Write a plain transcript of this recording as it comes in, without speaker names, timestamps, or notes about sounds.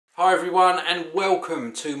Hi everyone and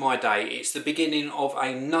welcome to my day. It's the beginning of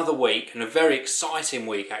another week and a very exciting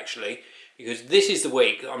week actually, because this is the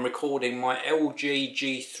week that I'm recording my LG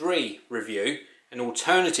G3 review, an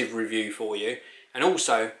alternative review for you, and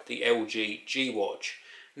also the LG G Watch.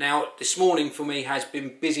 Now this morning for me has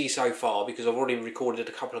been busy so far because I've already recorded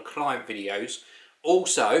a couple of client videos.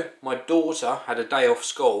 Also my daughter had a day off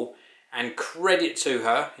school and credit to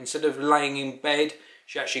her, instead of laying in bed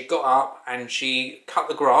she actually got up and she cut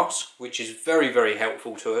the grass, which is very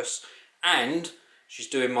helpful to us, and she's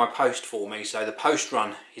doing my post for me, so the post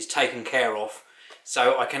run is taken care of,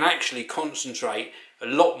 so I can actually concentrate a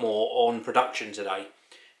lot more on production today.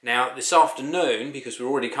 Now this afternoon, because we're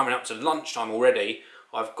already coming up to lunchtime already,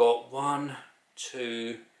 I've got 1,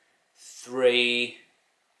 2, 3,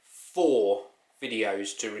 4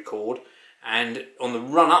 videos to record, and on the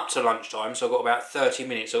run up to lunchtime, so I've got about 30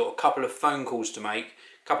 minutes, I've got a couple of phone calls to make,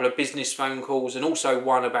 a couple of business phone calls, and also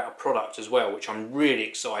one about a product as well, which I'm really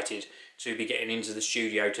excited to be getting into the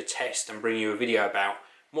studio to test and bring you a video about.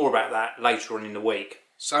 More about that later on in the week.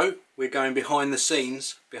 So we're going behind the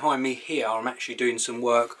scenes. Behind me here I'm actually doing some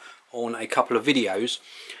work on a couple of videos.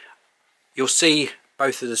 You'll see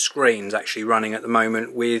both of the screens actually running at the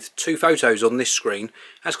moment with 2 photos on this screen.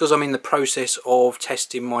 That's because I'm in the process of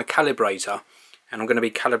testing my calibrator, and I'm going to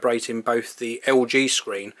be calibrating both the LG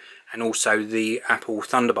screen and also the Apple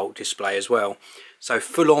Thunderbolt display as well. So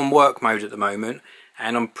full on work mode at the moment,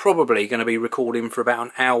 and I'm probably going to be recording for about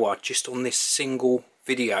an hour just on this single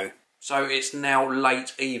video. So it's now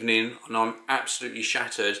late evening and I'm absolutely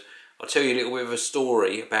shattered. I'll tell you a little bit of a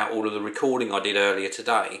story about all of the recording I did earlier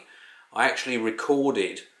today. I actually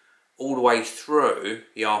recorded all the way through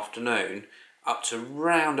the afternoon up to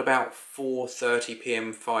round about 4:30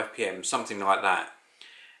 p.m, 5 p.m, something like that.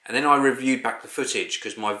 And then I reviewed back the footage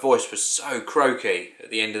because my voice was so croaky at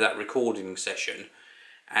the end of that recording session.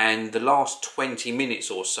 And the last 20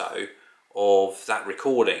 minutes or so of that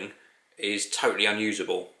recording is totally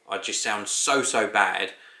unusable. I just sound so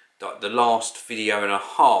bad that the last video and a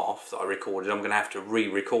half that I recorded I'm going to have to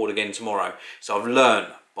re-record again tomorrow. So I've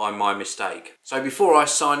learned by my mistake. So before I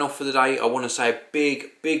sign off for the day, I want to say a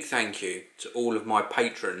big thank you to all of my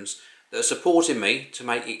patrons that are supporting me to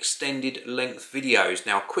make extended length videos.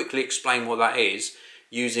 Now I'll quickly explain what that is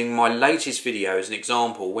using my latest video as an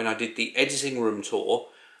example. When I did the editing room tour,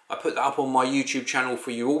 I put that up on my YouTube channel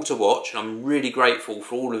for you all to watch, and I'm really grateful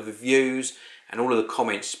for all of the views and all of the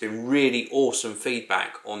comments. It's been really awesome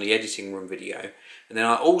feedback on the editing room video. And then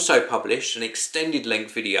I also published an extended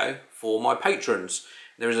length video for my patrons.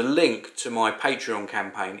 There is a link to my Patreon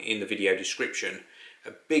campaign in the video description.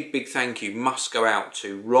 A big thank you must go out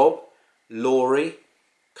to Rob, Laurie,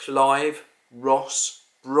 Clive, Ross,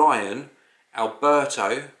 Brian,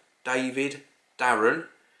 Alberto, David, Darren,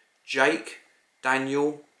 Jake,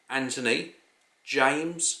 Daniel, Anthony,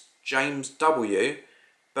 James, James W,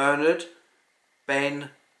 Bernard,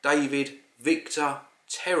 Ben, David, Victor,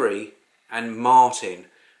 Terry and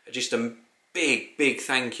Martin. Just a big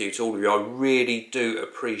thank you to all of you. I really do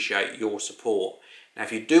appreciate your support. Now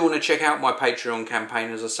if you do want to check out my Patreon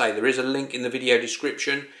campaign, as I say, there is a link in the video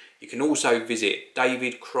description. You can also visit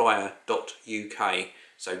davidcrier.uk.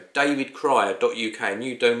 So davidcrier.uk, a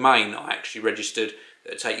new domain I actually registered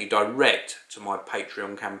that will take you direct to my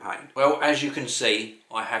Patreon campaign. Well, as you can see,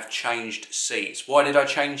 I have changed seats. Why did I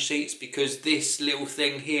change seats? Because this little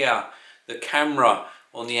thing here, the camera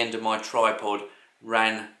on the end of my tripod,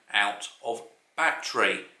 ran out of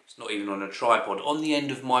battery. It's not even on a tripod, on the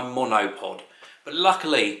end of my monopod. But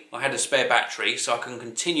luckily I had a spare battery, so I can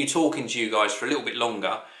continue talking to you guys for a little bit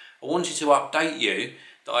longer. I wanted to update you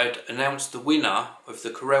that I'd announced the winner of the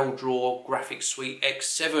CorelDRAW Graphics Suite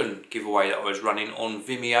X7 giveaway that I was running on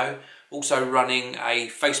Vimeo. Also running a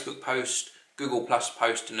Facebook post, Google Plus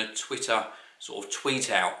post and a Twitter sort of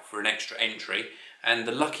tweet out for an extra entry. And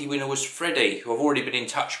the lucky winner was Freddie, who I've already been in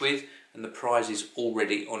touch with, and the prize is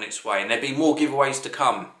already on its way. And there'll be more giveaways to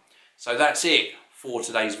come. So that's it for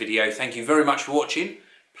today's video. Thank you very much for watching.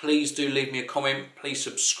 Please do leave me a comment. Please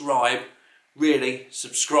subscribe. Really,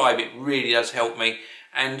 subscribe. It really does help me.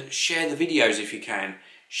 And share the videos if you can.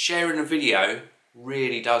 Sharing a video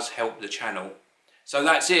really does help the channel. So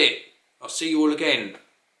that's it. I'll see you all again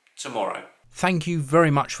tomorrow. Thank you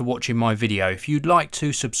very much for watching my video. If you'd like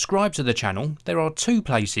to subscribe to the channel, there are 2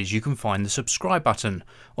 places you can find the subscribe button.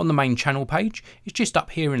 On the main channel page, it's just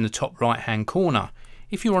up here in the top right hand corner.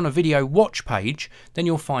 If you're on a video watch page, then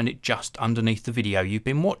you'll find it just underneath the video you've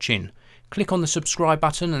been watching. Click on the subscribe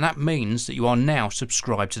button and that means that you are now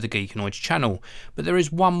subscribed to the Geekanoids channel. But there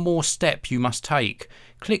is one more step you must take.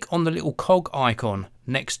 Click on the little cog icon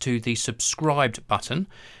next to the subscribed button.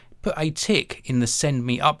 put a tick in the Send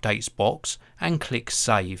Me Updates box and click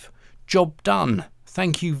Save. Job done.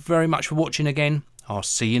 Thank you very much for watching again. I'll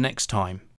see you next time.